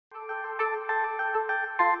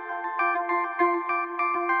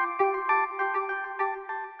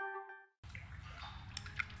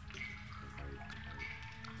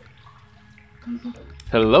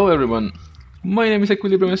Hello everyone, my name is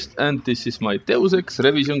EquilibriumEST and this is my Deus Ex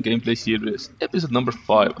Revision gameplay series, episode number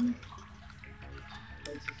 5.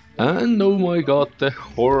 And oh my god, the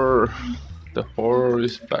horror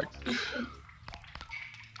is back.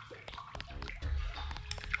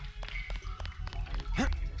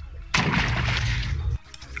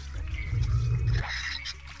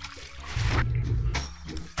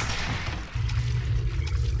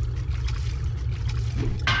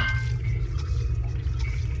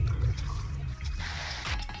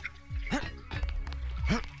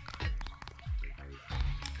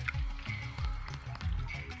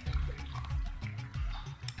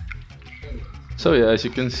 So yeah, as you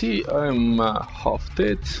can see, I'm half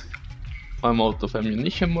dead, I'm out of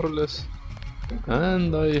ammunition more or less,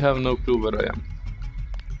 and I have no clue where I am.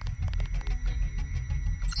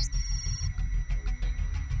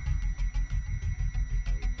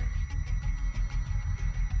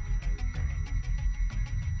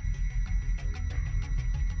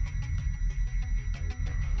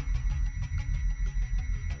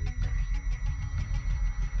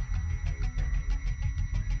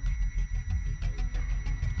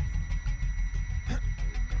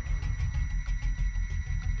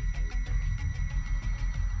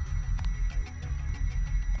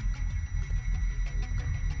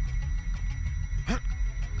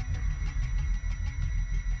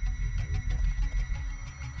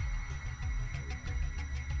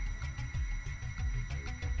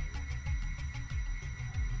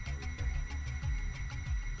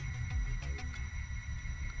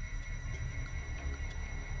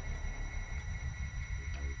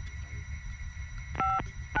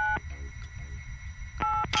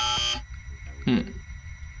 Hmm.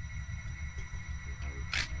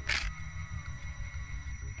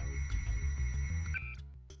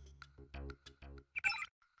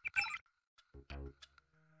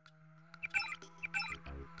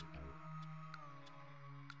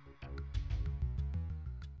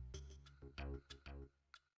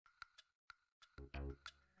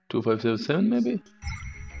 Two 577 maybe?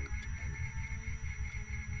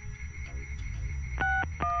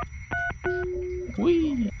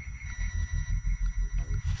 Whee!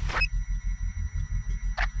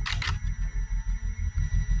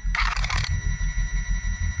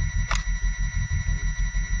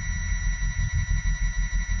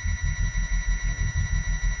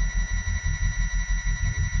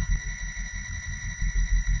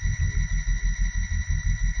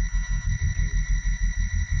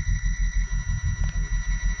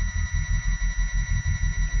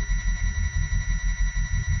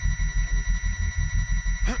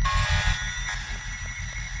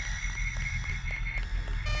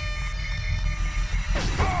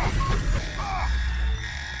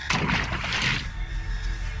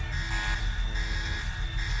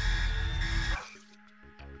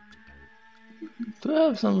 Do I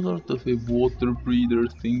have some sort of a water breather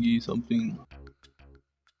thingy, something?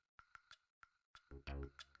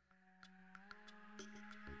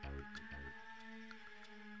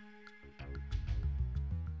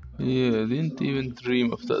 Yeah, I didn't even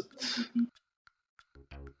dream of that.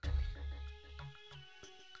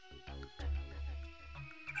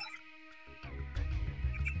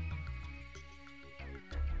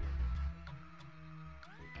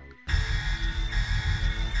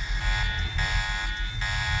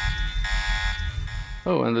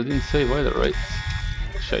 Oh, and I didn't save either, right?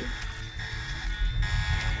 Shite.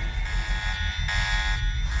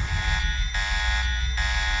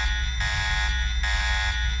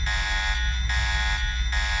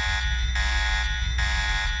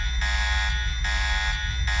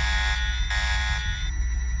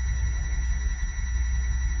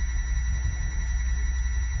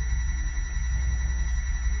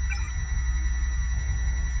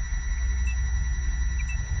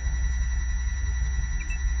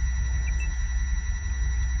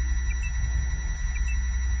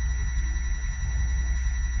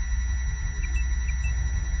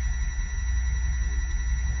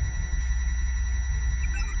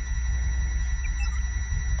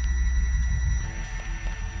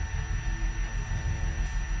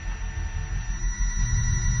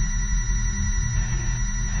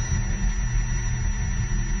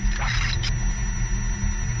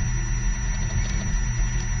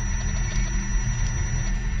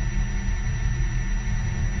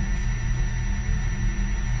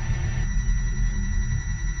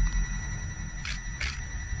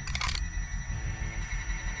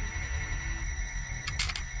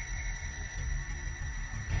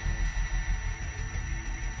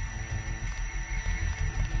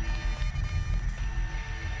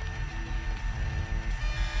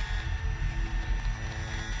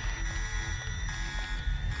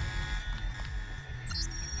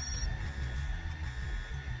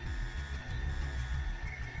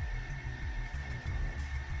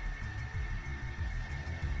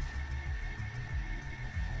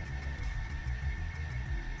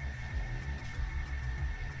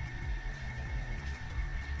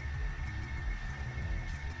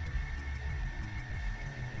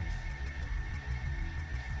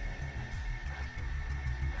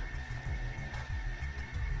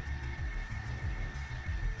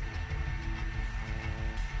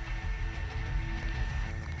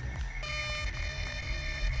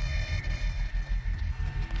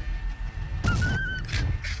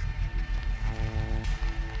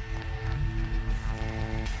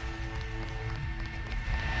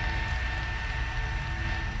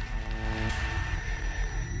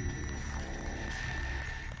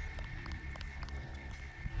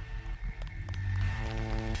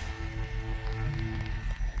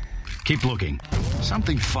 Keep looking.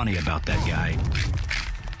 Something funny about that guy.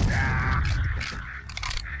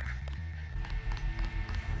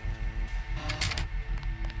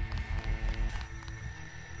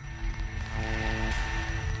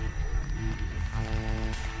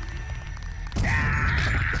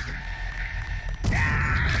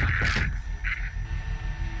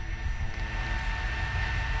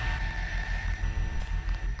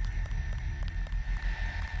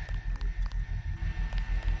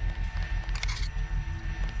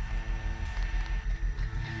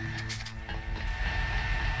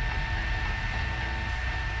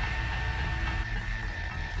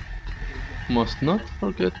 Must not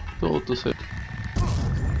forget to autosave.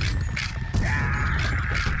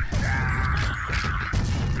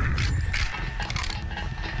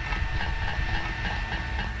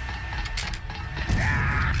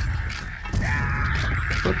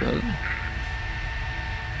 What the hell?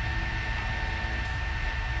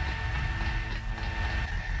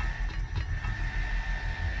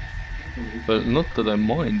 Well, not that I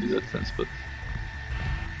mind in that sense, but...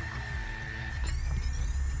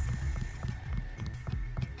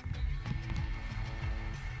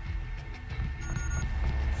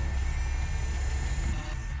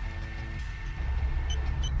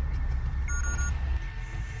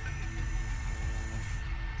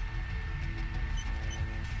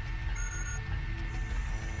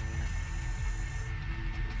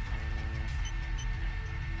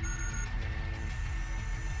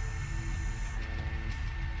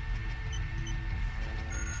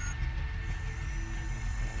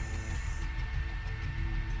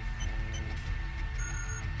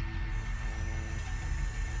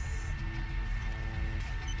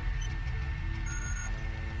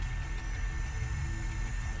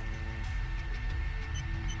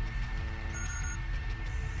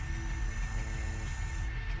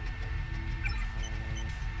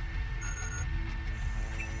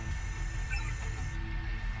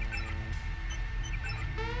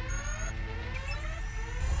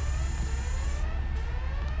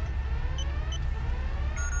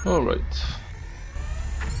 Alright.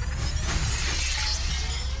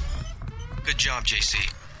 Good job,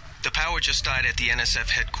 JC. The power just died at the NSF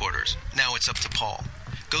headquarters. Now it's up to Paul.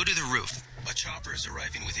 Go to the roof. A chopper is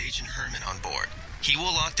arriving with Agent Herman on board. He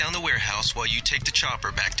will lock down the warehouse while you take the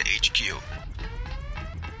chopper back to HQ.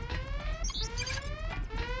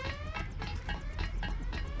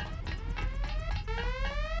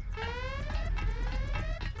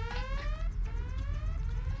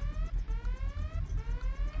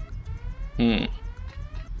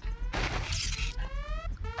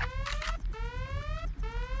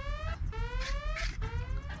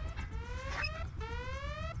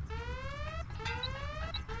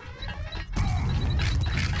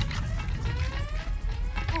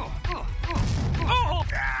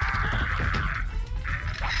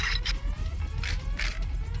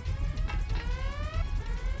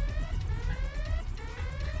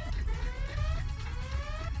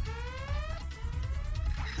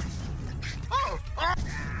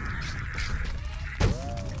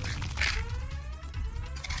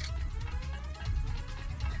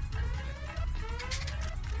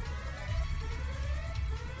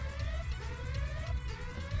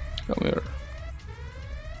 Come here.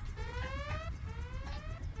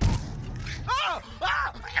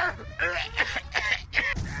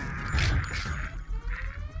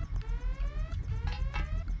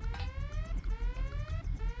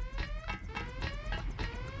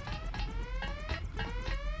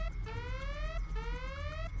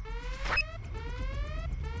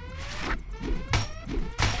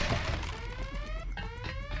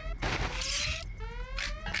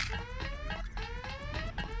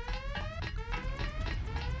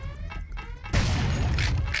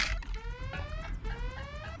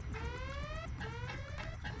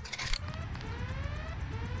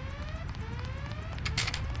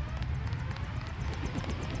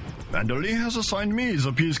 Mandoli has assigned me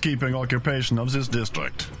the peacekeeping occupation of this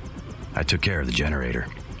district. I took care of the generator.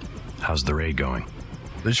 How's the raid going?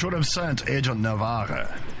 They should have sent Agent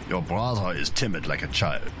Navarre. Your brother is timid like a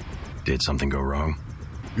child. Did something go wrong?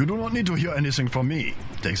 You do not need to hear anything from me.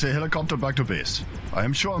 Take the helicopter back to base. I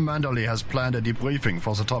am sure Mandoli has planned a debriefing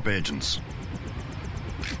for the top agents.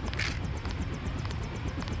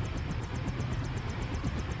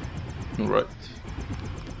 Right.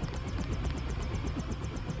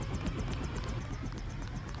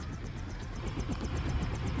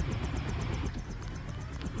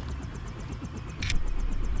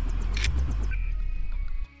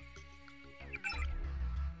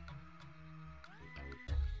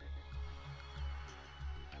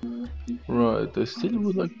 Right, I still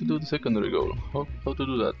would like to do the secondary goal. How to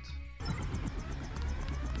do that?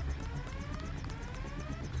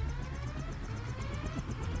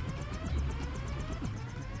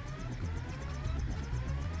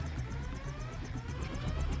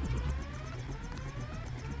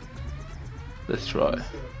 Let's try.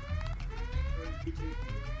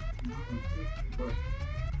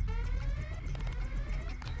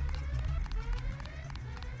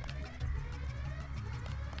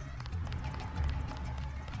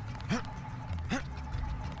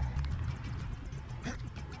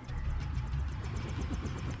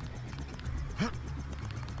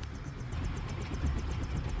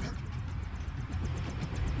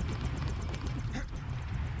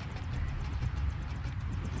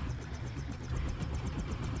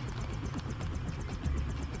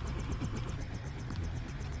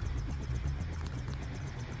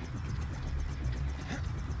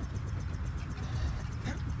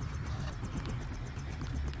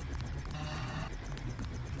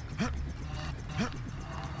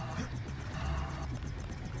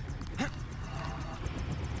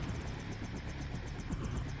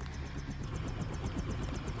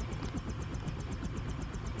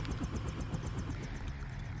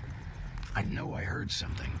 I know I heard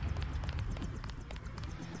something.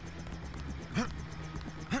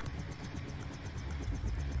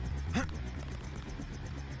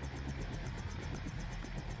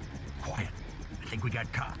 Quiet. I think we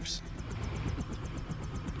got cops.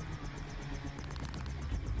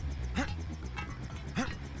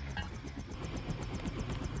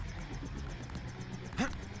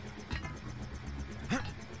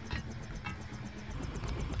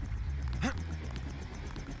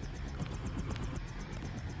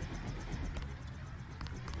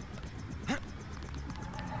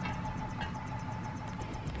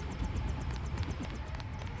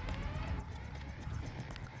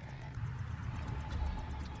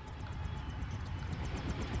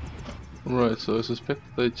 Right, so I suspect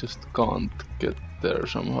they just can't get there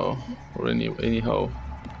somehow, or anyhow.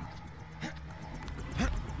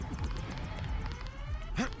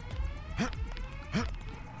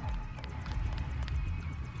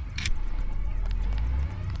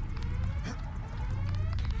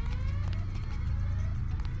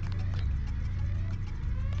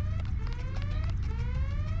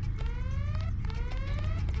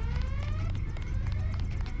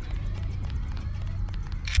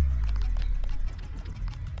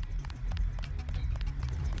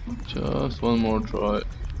 Just one more try.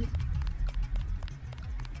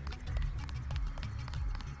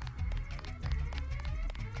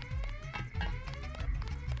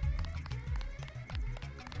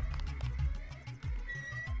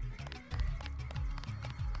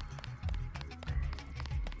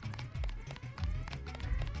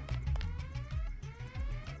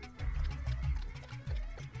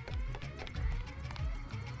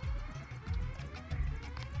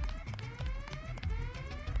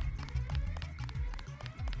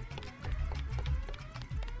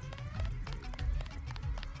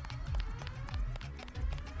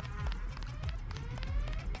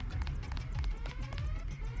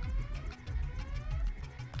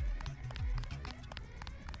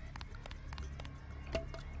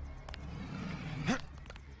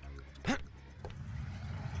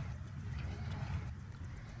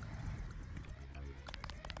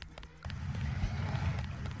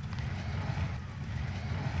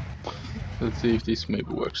 Let's see if this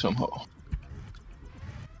maybe works somehow.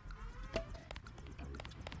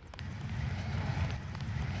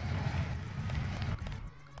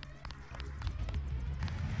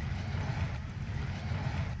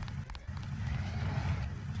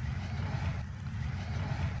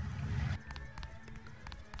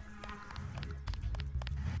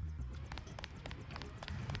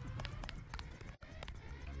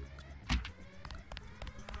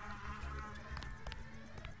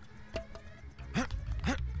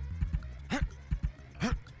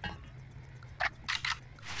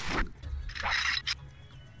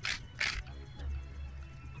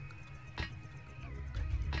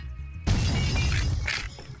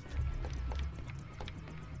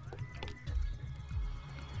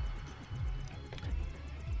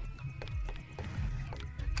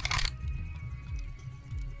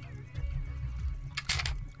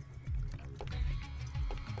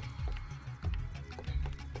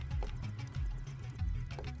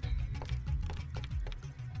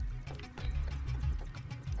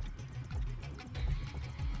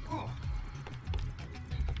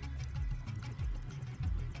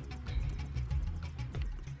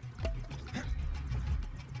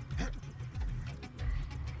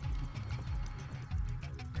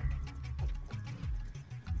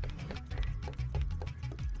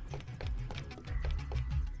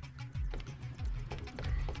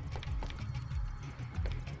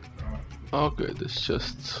 Okay, this is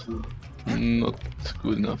just not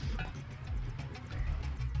good enough.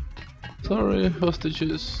 Sorry,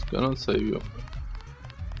 hostages, cannot save you.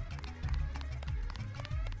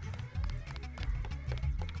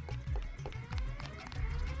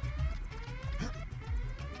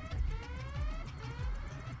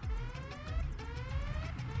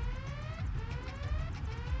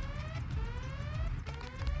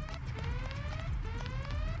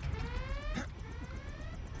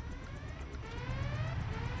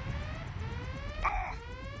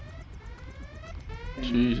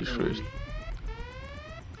 Jesus Christ.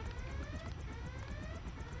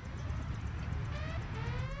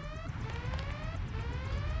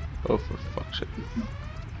 Oh, for fuck's sake.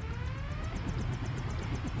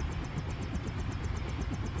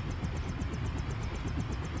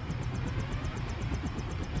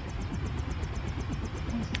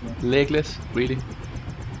 Legless? Really?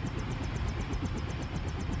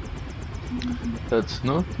 That's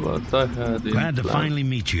not what I had in Glad to plan. finally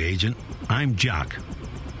meet you, Agent. I'm Jock.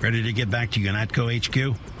 Ready to get back to UNATCO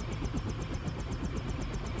HQ?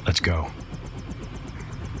 Let's go.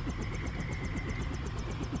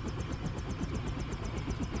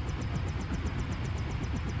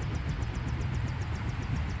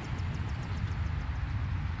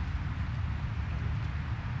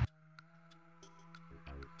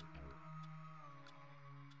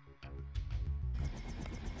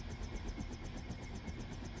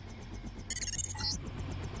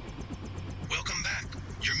 Welcome back.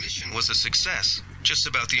 Your mission was a success. Just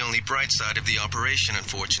about the only bright side of the operation,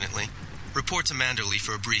 unfortunately. Report to Manderley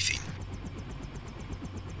for a briefing.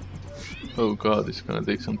 Oh god, it's gonna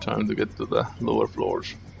take some time to get to the lower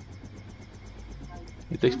floors.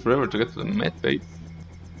 It takes forever to get to the med bay.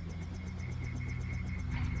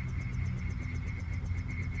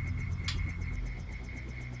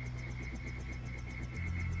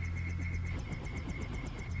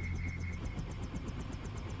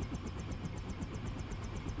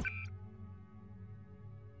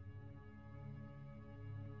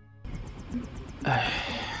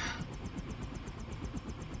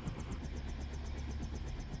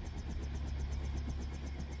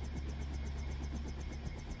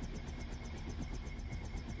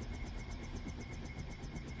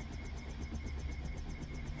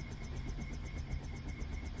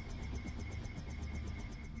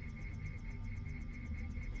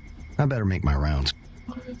 I better make my rounds.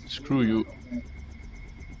 Screw you.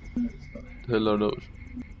 The hell are those?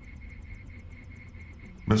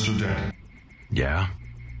 Mr. Dent, Yeah?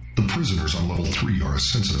 the prisoners on level 3 are a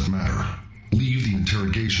sensitive matter. Leave the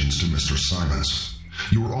interrogations to Mr. Simons.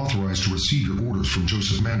 You are authorized to receive your orders from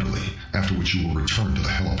Joseph Manderley, after which you will return to the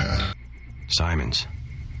helipad. Simons.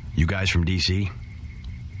 You guys from DC?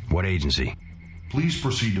 What agency? Please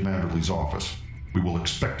proceed to Manderley's office. We will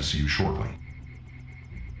expect to see you shortly.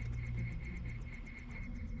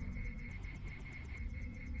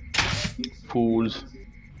 Fools.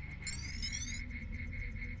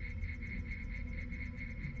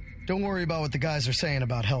 Don't worry about what the guys are saying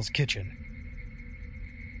about Hell's Kitchen.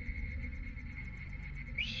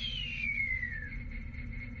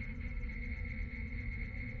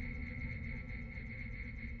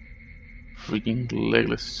 Freaking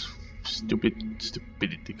legless.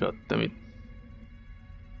 Stupidity, goddammit.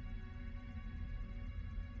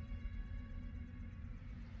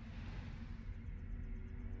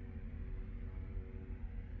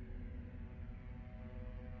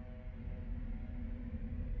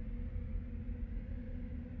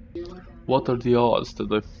 What are the odds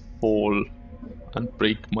that I fall and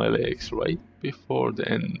break my legs right before the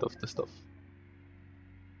end of the stuff?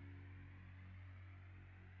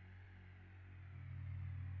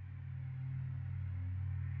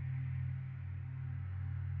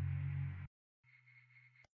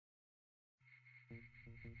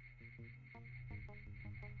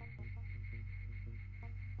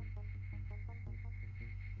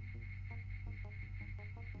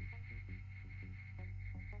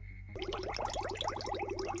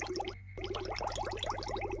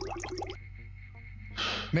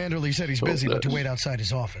 Manderley said he's So busy, but to blessed. wait outside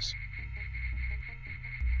his office.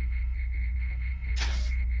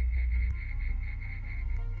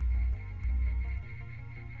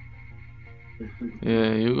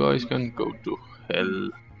 Yeah, you guys can go to hell.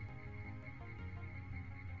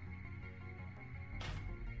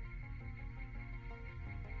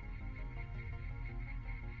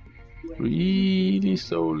 Really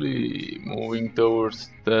slowly moving towards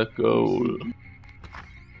the goal.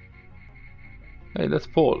 Hey, that's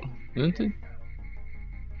Paul, isn't it?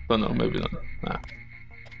 Oh no, maybe not. Nah.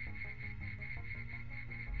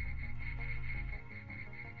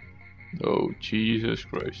 Oh, Jesus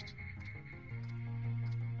Christ.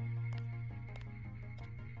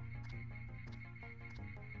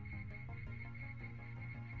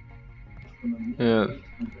 Yeah,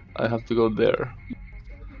 I have to go there.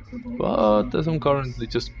 But as I'm currently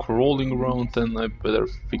just crawling around, then I better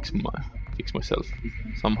fix myself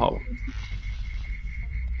somehow.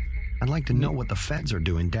 I'd like to know what the feds are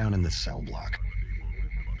doing down in the cell block.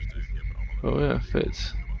 Oh yeah,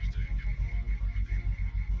 fits.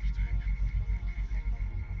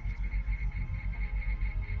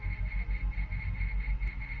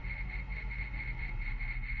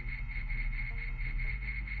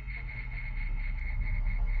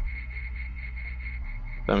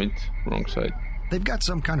 Damn it, wrong side. They've got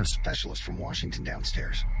some kind of specialist from Washington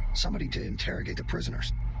downstairs. Somebody to interrogate the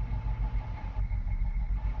prisoners.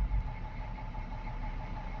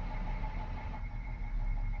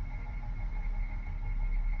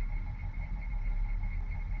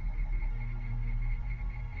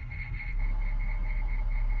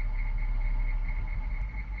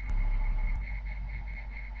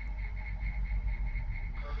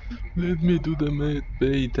 Let me do the med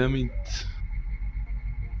bay, damn it.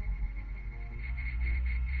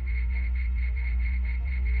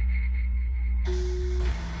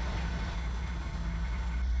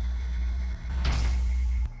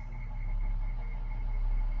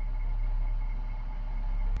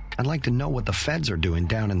 I'd like to know what the feds are doing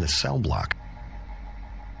down in the cell block.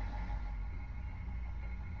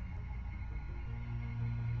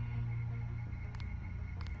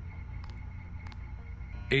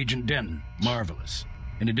 Agent Denton, marvelous.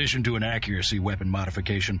 In addition to an accuracy weapon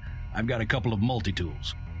modification, I've got a couple of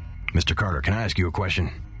multi-tools. Mr. Carter, can I ask you a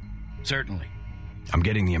question? Certainly. I'm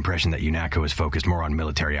getting the impression that UNATCO is focused more on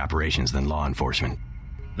military operations than law enforcement.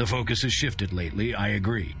 The focus has shifted lately, I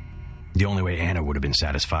agree. The only way Anna would have been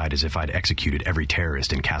satisfied is if I'd executed every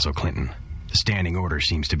terrorist in Castle Clinton. The standing order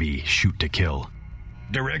seems to be shoot to kill.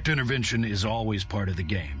 Direct intervention is always part of the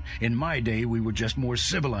game. In my day, we were just more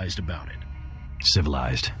civilized about it.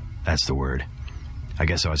 Civilized. That's the word. I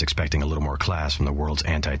guess I was expecting a little more class from the world's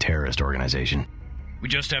anti-terrorist organization. We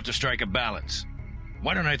just have to strike a balance.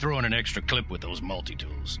 Why don't I throw in an extra clip with those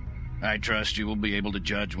multi-tools? I trust you will be able to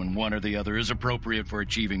judge when one or the other is appropriate for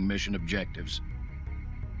achieving mission objectives.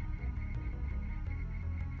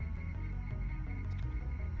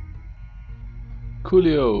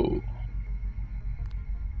 Coolio.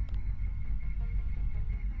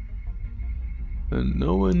 And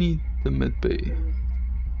now I need the med bay.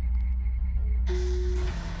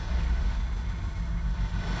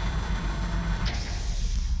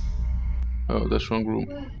 Oh, that's wrong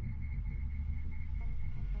room.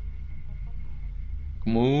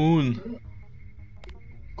 Come on.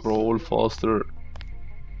 Crawl faster.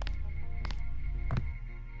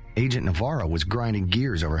 Agent Navarro was grinding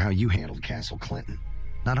gears over how you handled Castle Clinton.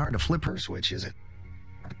 Not hard to flip her switch, is it?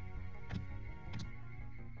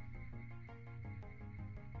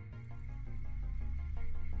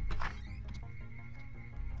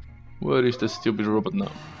 Where is the stupid robot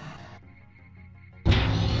now?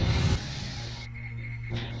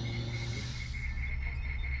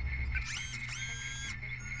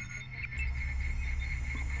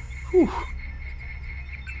 Whew.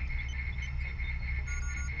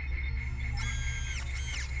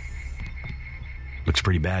 Looks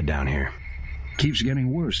pretty bad down here. Keeps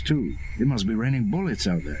getting worse, too. It must be raining bullets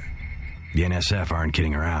out there. The NSF aren't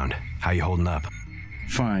kidding around. How you holding up?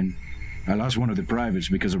 Fine. I lost one of the privates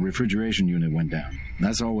because a refrigeration unit went down.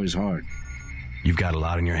 That's always hard. You've got a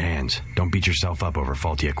lot on your hands. Don't beat yourself up over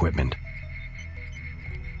faulty equipment.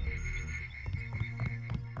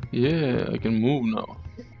 Yeah, I can move now.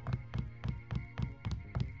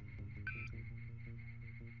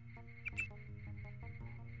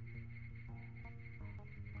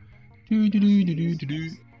 Do do do do do do do.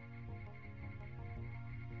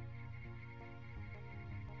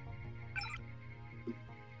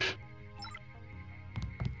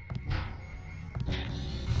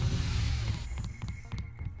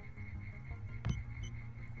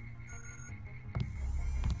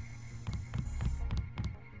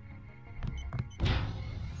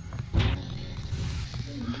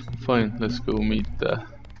 Fine, let's go meet the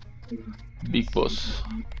big boss.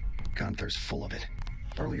 Gunther's full of it.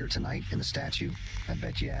 Earlier tonight, in the statue, I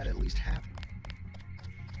bet you had at least half.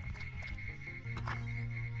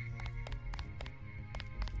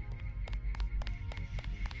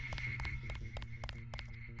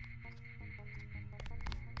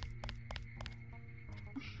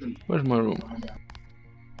 Where's my room?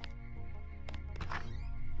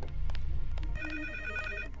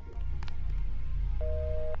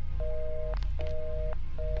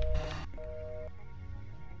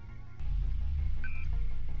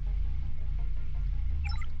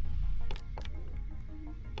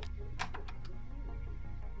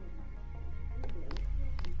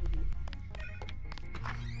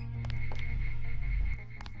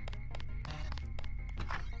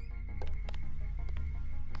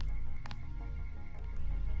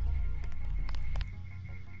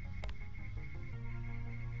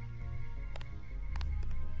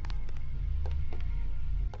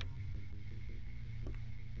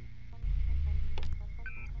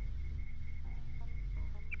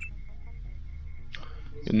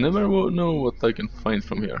 You never will know what I can find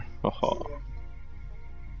from here. Haha.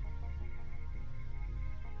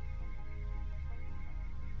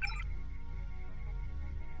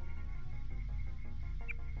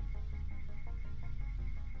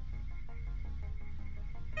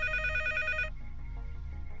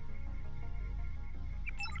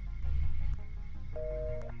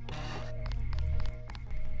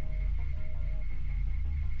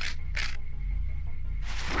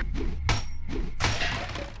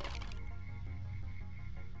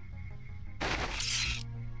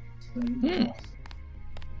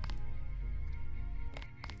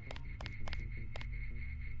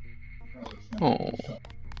 Oh.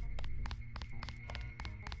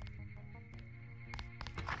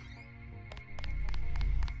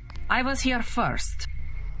 I was here first.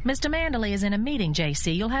 Mr. Manderley is in a meeting,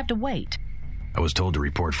 JC. You'll have to wait. I was told to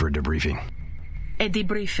report for a debriefing. A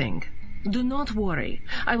debriefing. Do not worry.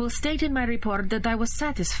 I will state in my report that I was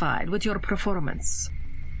satisfied with your performance.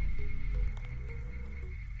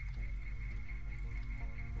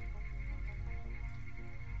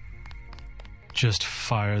 Just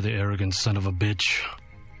fire the arrogant son of a bitch.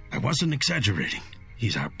 I wasn't exaggerating.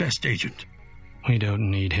 He's our best agent. We don't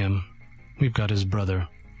need him. We've got his brother,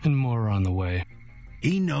 and more are on the way.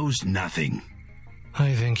 He knows nothing.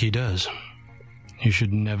 I think he does. You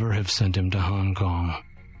should never have sent him to Hong Kong.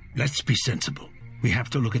 Let's be sensible. We have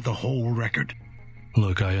to look at the whole record.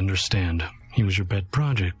 Look, I understand. He was your pet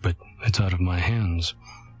project, but it's out of my hands.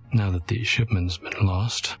 Now that the shipment's been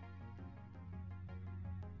lost.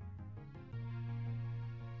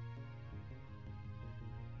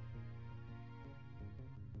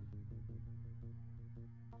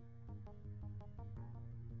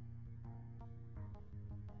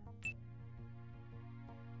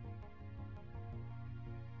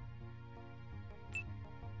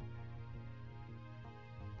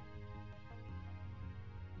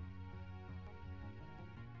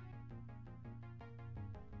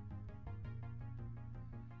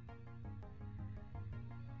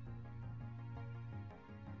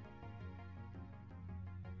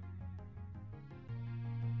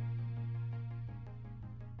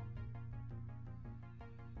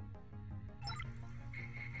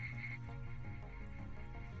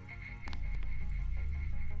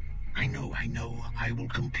 I know. I will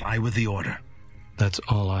comply with the order. That's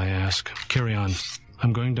all I ask. Carry on.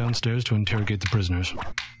 I'm going downstairs to interrogate the prisoners.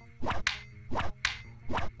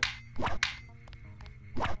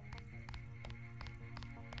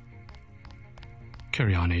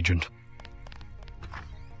 Carry on, Agent.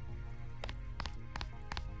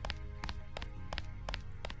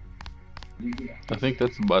 I think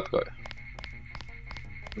that's a bad guy.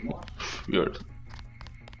 Weird.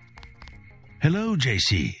 Hello,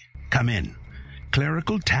 JC. Come in.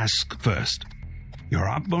 Clerical task first. Your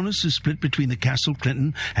op bonus is split between the Castle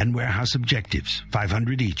Clinton and warehouse objectives,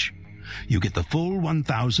 500 each. You get the full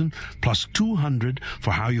 1,000 plus 200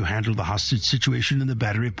 for how you handle the hostage situation in the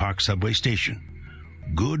Battery Park subway station.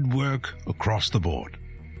 Good work across the board.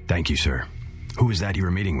 Thank you, sir. Who is that you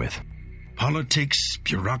were meeting with? Politics,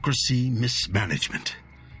 bureaucracy, mismanagement.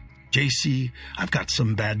 JC, I've got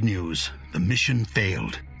some bad news. The mission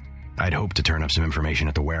failed. I'd hoped to turn up some information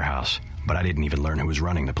at the warehouse, but I didn't even learn who was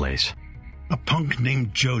running the place. A punk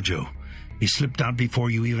named Jojo. He slipped out before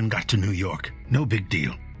you even got to New York. No big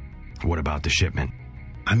deal. What about the shipment?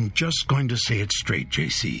 I'm just going to say it straight,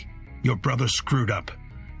 JC. Your brother screwed up.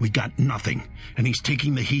 We got nothing, and he's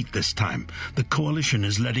taking the heat this time. The Coalition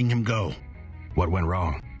is letting him go. What went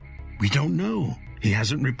wrong? We don't know. He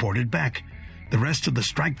hasn't reported back. The rest of the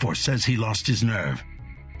strike force says he lost his nerve.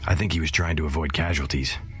 I think he was trying to avoid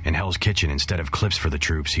casualties. In Hell's Kitchen, instead of clips for the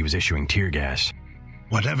troops, he was issuing tear gas.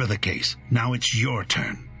 Whatever the case, now it's your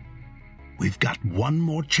turn. We've got one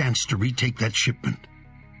more chance to retake that shipment.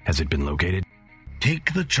 Has it been located?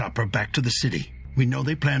 Take the chopper back to the city. We know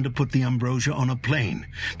they plan to put the Ambrosia on a plane,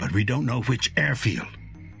 but we don't know which airfield.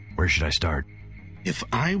 Where should I start? If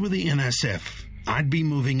I were the NSF, I'd be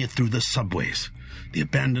moving it through the subways, the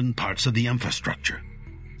abandoned parts of the infrastructure.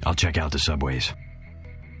 I'll check out the subways.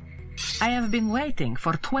 I have been waiting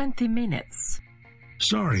for 20 minutes.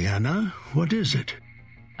 Sorry, Anna. What is it?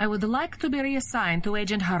 I would like to be reassigned to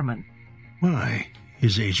Agent Herman. Why?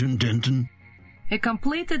 Is Agent Denton? He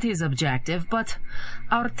completed his objective, but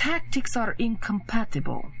our tactics are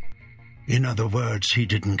incompatible. In other words, he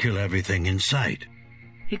didn't kill everything in sight.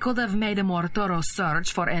 He could have made a more thorough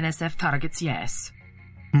search for NSF targets, yes.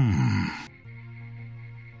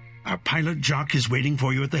 Our pilot Jock is waiting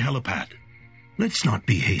for you at the helipad. Let's not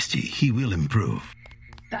be hasty. He will improve.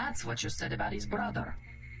 That's what you said about his brother.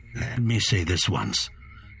 Let me say this once.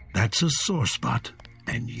 That's a sore spot,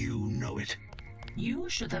 and you know it. You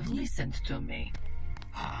should have listened to me.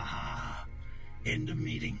 Ah, end of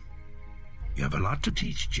meeting. You have a lot to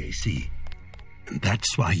teach, JC. And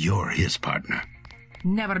that's why you're his partner.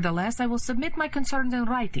 Nevertheless, I will submit my concerns in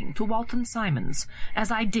writing to Walton Simons,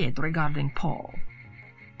 as I did regarding Paul.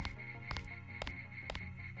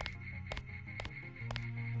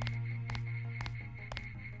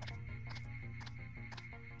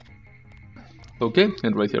 Okay,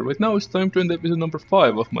 and right here, right now, it's time to end episode number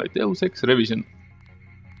 5 of my Deus Ex revision.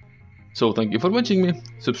 So thank you for watching me,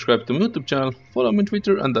 subscribe to my YouTube channel, follow me on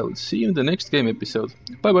Twitter, and I will see you in the next game episode.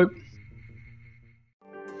 Bye bye!